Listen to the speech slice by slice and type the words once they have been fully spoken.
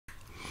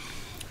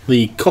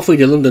The Coffee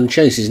to London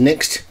Chase is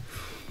next,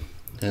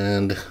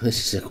 and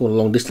this is quite a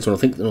long distance one. I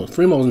think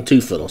 3 miles and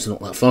 2 furlongs, so not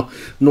that far.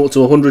 0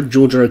 to 100,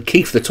 Georgia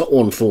O'Keeffe, the top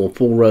one for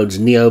Paul Rhodes,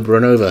 Neo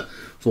Branova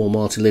for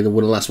Martin Leader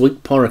winner last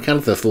week,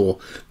 Pyracantha for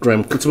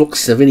Graham Clutterbuck,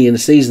 Savinian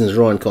Seasons,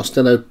 Ryan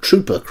Costello,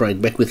 Trooper,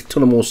 Craig Beckwith,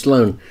 Tullamore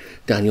Sloan,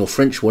 Daniel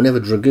French,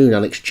 Whenever Dragoon,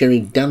 Alex Cherry,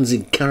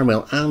 Danzig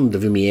Caramel and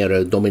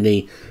Vimiero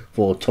Domini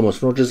for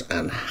Thomas Rogers,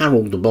 and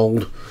Harold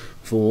Bold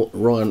for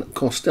Ryan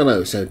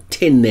Costello. So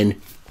 10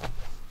 then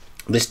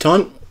this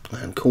time,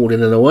 and called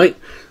in and away.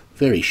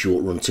 Very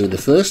short run to the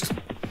first.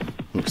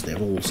 Looks they're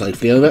all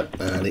safely over,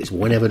 and it's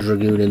Whenever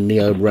Dragoon and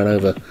Neo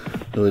Branova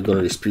who are going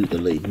to dispute the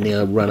lead.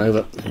 Neo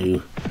Branova,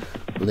 who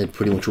led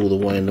pretty much all the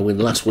way in the win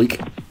last week,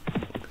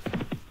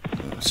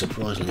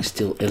 surprisingly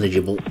still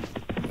eligible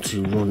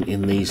to run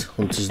in these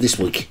hunters this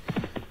week,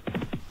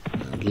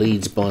 and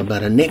leads by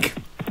about a neck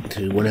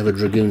to Whenever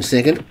Dragoon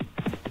second.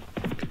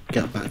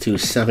 Gap back to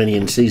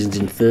Savinian Seasons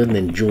in third, and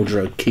then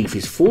Georgia O'Keeffe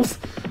is fourth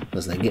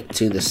as they get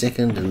to the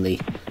second, and the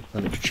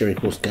Alex Cherry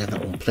horse gave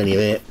that one plenty of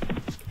air.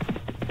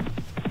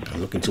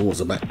 And looking towards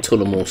the back,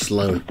 Tullamore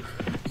Sloan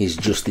is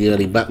just the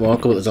early back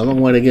marker, but there's a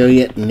long way to go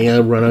yet.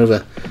 Neo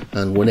Branova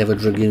and Whenever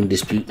Dragoon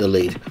dispute the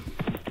lead.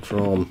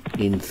 From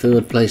in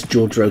third place,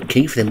 Georgia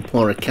O'Keeffe, then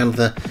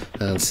Pyracantha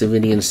and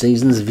Savinian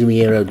Seasons.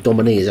 Vimiero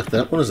Domini is after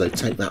that one as they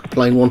take that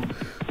plain one,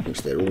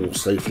 which they're all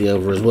safely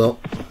over as well.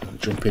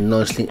 Jumping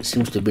nicely. It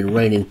seems to have been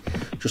raining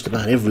just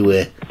about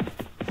everywhere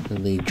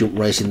in the jump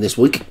racing this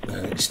week,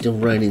 and it's still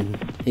raining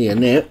here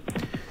now,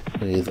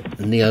 with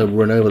Neo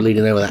Branova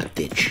leading over that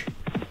ditch.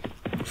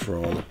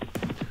 From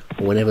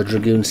Whenever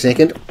Dragoon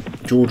second,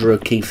 Georgia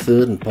O'Keeffe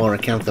third, and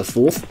Pyracantha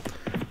fourth.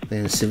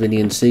 Then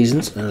Savinian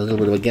Seasons, and a little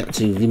bit of a gap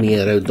to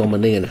Vimiero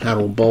Domini and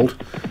Harold Bold,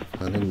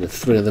 and then the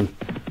three of them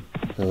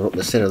are up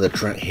the centre of the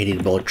track,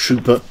 headed by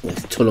Trooper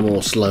with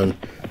Tullamore Sloan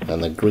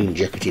and the green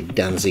jacketed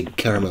Danzig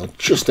Caramel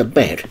just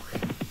about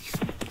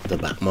the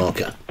back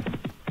marker.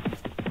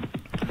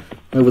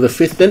 Over the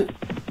fifth then,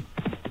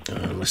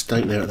 a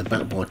mistake there at the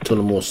back by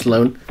Tullamore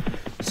Sloan.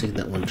 See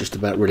that one just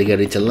about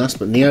relegated to last,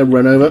 but Neo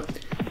Branova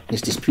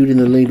is disputing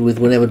the lead with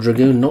Whenever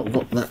Dragoon. Not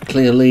got that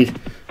clear lead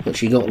that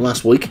she got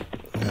last week,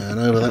 and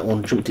over that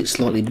one jumped it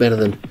slightly better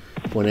than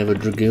Whenever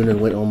Dragoon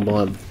and went on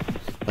by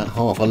about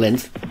half a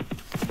length.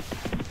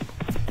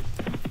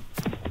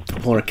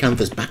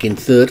 Pyracantha's back in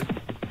third,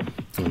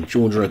 and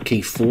Georgia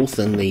O'Keeffe fourth,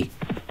 and the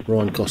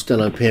Ryan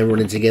Costello pair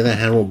running together,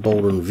 Harold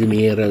Bold and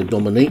Vimiero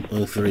Domini,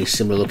 both very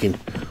similar looking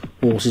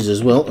horses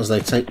as well, as they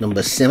take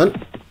number 7,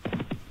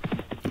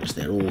 which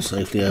they're all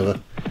safely over.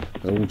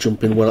 They're all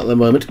jumping well at the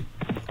moment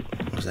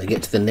as they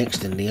get to the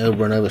next, and Neo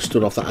Branova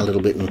stood off that a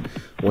little bit, and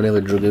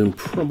Whenever Dragoon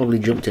probably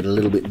jumped it a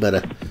little bit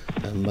better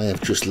and may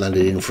have just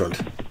landed in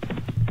front.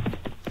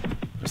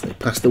 As they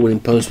pass the winning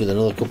post with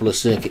another couple of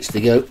circuits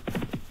to go,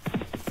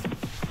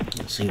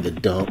 you see the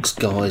dark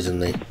skies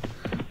and the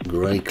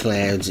grey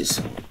clouds.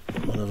 It's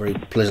not a very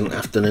pleasant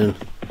afternoon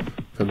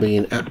for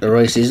being at the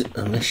races,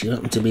 unless you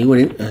happen to be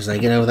winning. As they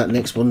get over that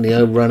next one,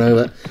 Neo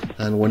Branova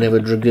and Whenever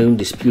Dragoon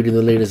disputing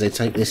the lead as they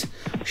take this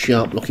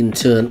sharp looking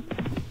turn,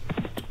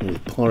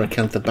 with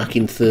Pyracantha back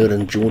in third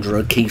and Georgia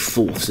O'Keeffe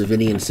fourth,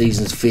 Savinian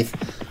Seasons fifth,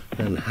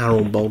 and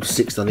Harold Bold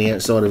sixth on the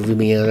outside of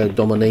Vimiero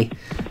Domini,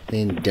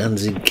 then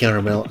Danzig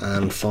Caramel,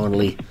 and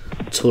finally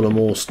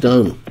Tullamore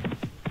Sloan.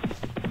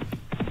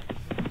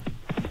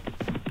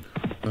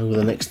 Over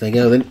the next they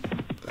go then,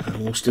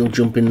 all still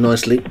jumping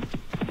nicely.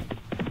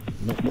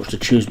 Not much to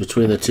choose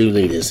between the two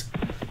leaders.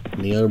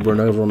 Neo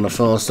Branova on the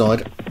far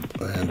side,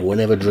 and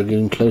Whenever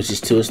Dragoon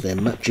closest to us. They're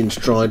matching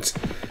strides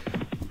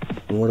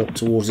right up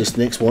towards this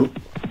next one.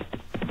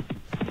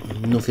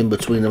 Nothing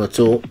between them at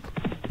all,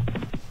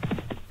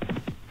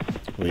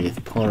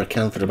 with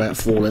Pyracantha about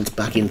 4 lengths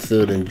back in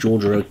third, and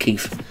Georgia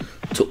O'Keeffe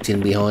tucked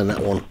in behind that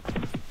one,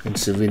 and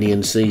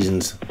Savinian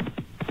Seasons.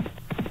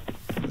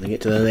 They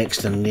get to the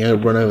next, and Neo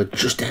Branova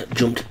just out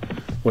jumped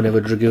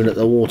Whenever Dragoon at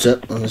the water,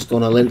 and has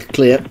gone a length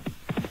clear,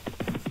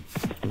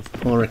 with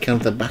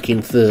Pyracantha back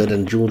in third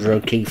and Georgia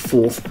O'Keeffe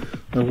fourth.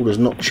 The order's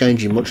not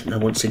changing much. Now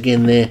once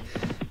again there,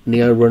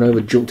 Neo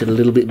Branova jumped it a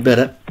little bit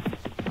better,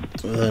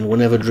 and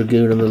Whenever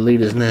Dragoon and the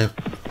leaders now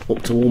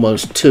up to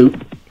almost 2.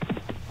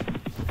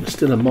 There's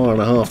still a mile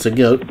and a half to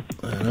go,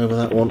 and over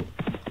that one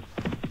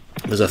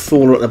there's a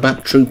faller at the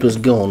back. Trooper's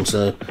gone,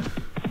 so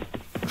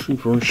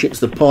Trooper unshits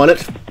the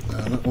pilot.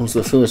 That one's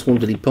the first one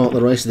to depart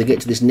the race. They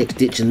get to this next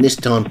ditch, and this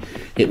time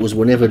it was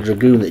Whenever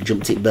Dragoon that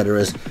jumped it better,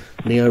 as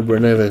Neo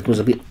Branova was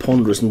a bit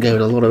ponderous and gave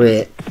it a lot of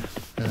air.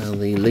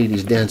 The lead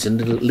is down to a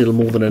little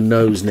more than a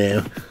nose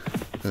now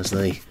as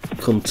they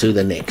come to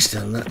the next,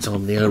 and that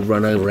time Neo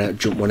Branova out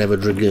jumped Whenever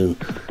Dragoon.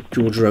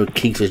 Georgia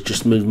O'Keeffe has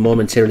just moved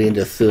momentarily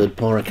into third.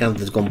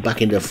 Pyracantha's gone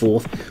back into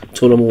fourth.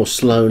 Tullamore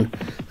Sloan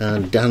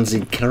and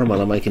Danzig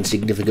Caramel are making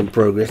significant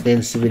progress. Then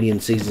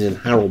Savinian Seasons and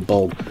Harold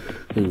Bold,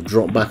 who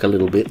dropped back a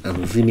little bit, and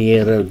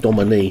Vimiero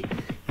Domini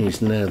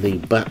is now the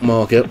back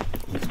marker,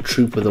 with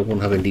Trooper the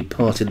one having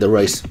departed the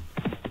race,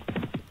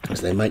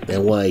 as they make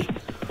their way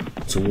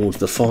towards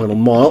the final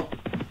mile.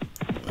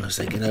 As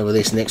they get over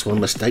this next one,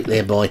 mistake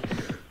there by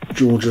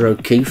Georgia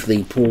O'Keeffe,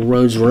 the Paul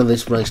Rhodes runner.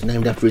 This race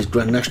named after his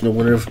Grand National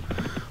winner of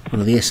one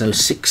of the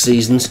SO6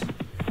 seasons,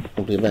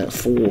 probably about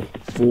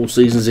four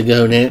seasons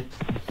ago now.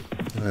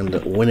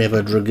 And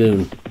Whenever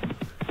Dragoon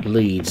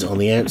leads on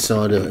the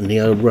outside of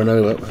Neo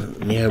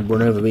Brunova. Neo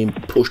Brunova being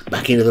pushed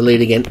back into the lead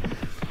again,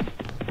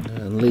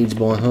 and leads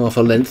by half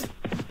a length.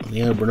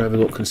 Neo Brunova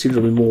got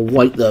considerably more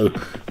weight though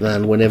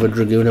than Whenever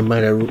Dragoon, and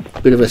made a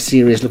bit of a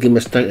serious looking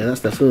mistake, and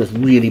that's the first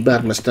really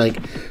bad mistake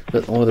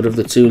that either of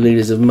the two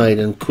leaders have made,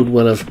 and could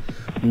well have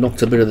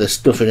knocked a bit of the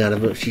stuffing out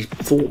of her. She's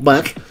fought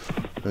back,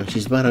 and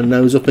she's about her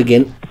nose up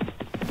again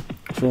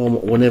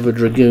from Whenever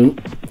Dragoon.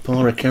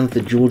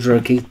 Paracantha, Georgia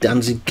O'Keeffe,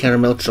 Danzig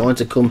Caramel trying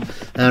to come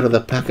out of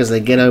the pack as they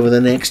get over the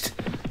next.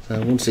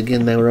 Once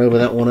again they were over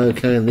that one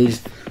okay, and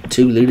these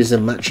two leaders are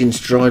matching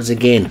strides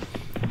again.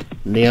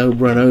 Neo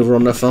Brunova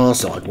on the far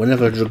side,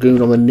 Whenever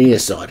Dragoon on the near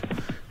side.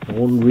 The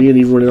one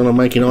really running on and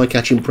making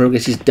eye-catching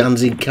progress is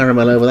Danzig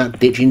Caramel over that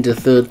ditch into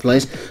third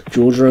place.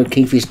 Georgia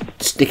O'Keeffe is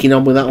sticking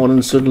on with that one,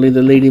 and suddenly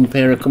the leading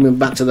pair are coming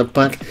back to the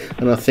pack,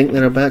 and I think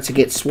they're about to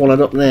get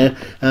swallowed up now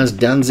as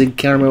Danzig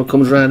Caramel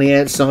comes round the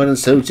outside, and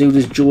so too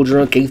does Georgia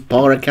O'Keeffe.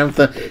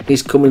 Paracantha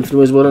is coming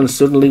through as well, and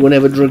suddenly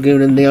Whenever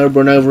Dragoon and Neo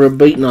Brunova are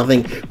beaten, I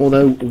think,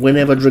 although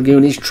Whenever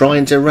Dragoon is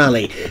trying to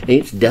rally.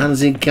 It's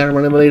Danzig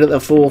Caramel in the lead at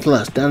the fourth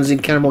last.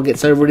 Danzig Caramel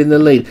gets over it in the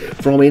lead.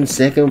 From in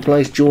second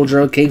place, Georgia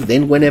O'Keeffe,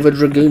 then Whenever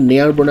Dragoon.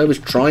 Neo Brunova is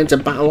trying to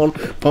battle on.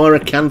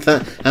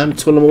 Paracantha and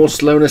Tullamore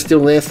Sloan are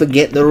still there.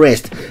 Forget the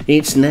rest.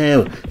 It's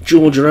now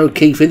Georgia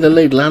O'Keeffe in the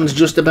lead. Lands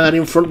just about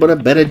in front, but a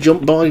better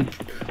jump by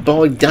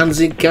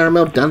Danzig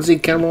Caramel.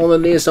 Danzig Caramel on the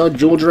near side.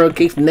 Georgia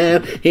O'Keeffe now.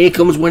 Here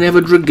comes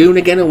Whenever Dragoon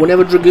again, and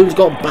Whenever Dragoon's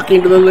got back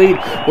into the lead.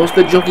 What's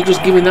the jockey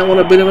just giving that one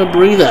a bit of a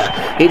breather?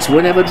 It's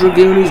Whenever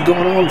Dragoon who's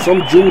gone on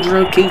from Georgia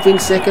O'Keeffe in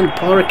second.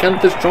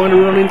 Paracantha's trying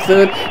to run in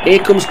third. Here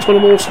comes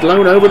Tullamore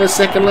Sloan over the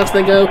second last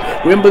they go.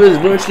 Remember, there's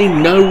virtually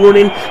no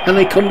running, and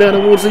they come down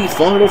towards the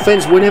final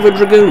fence. Whenever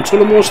Dragoon,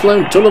 Tullamore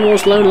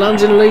Sloan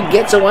lands in the lead,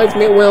 gets away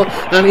from it well,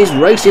 and is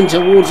racing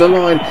towards the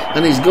line,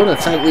 and he's going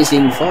to take this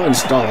in fine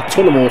style.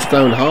 Tullamore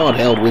Sloan, hard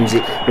held, wins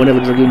it.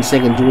 Whenever Dragoon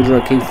second, Georgia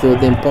O'Keeffe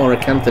third, then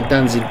Paracantha,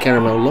 Danzig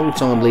Caramel, long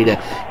time leader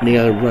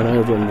Neo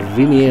Brunova, and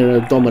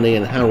Viniero Domini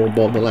and Harold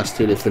Bob, the last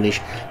two to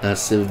finish, as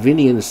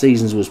Savinian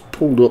Seasons was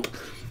pulled up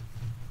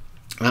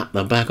at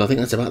the back. I think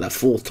that's about the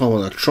fourth time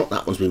on the trot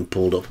that one's been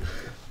pulled up,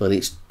 but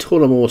it's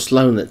Tullamore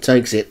Sloan that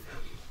takes it.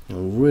 A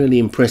really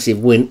impressive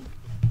win.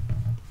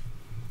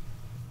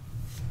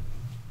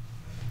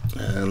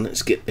 And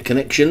let's get the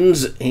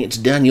connections. It's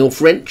Daniel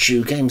French,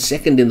 who came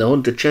second in the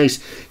Hunter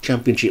Chase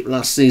Championship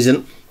last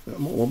season.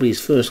 What will be his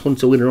first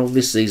Hunter winner of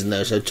this season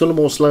though. So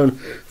Tullamore Sloan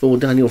for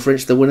Daniel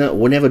French, the winner.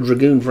 Whenever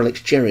Dragoon for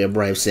Alex Cherry, a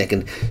brave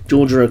second.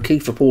 Georgia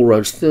O'Keeffe for Paul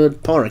Rhodes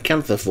third.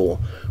 Paracantha for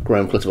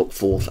Graham Clutterbuck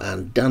fourth.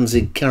 And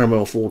Danzig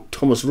Caramel for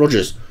Thomas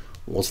Rogers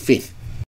was fifth.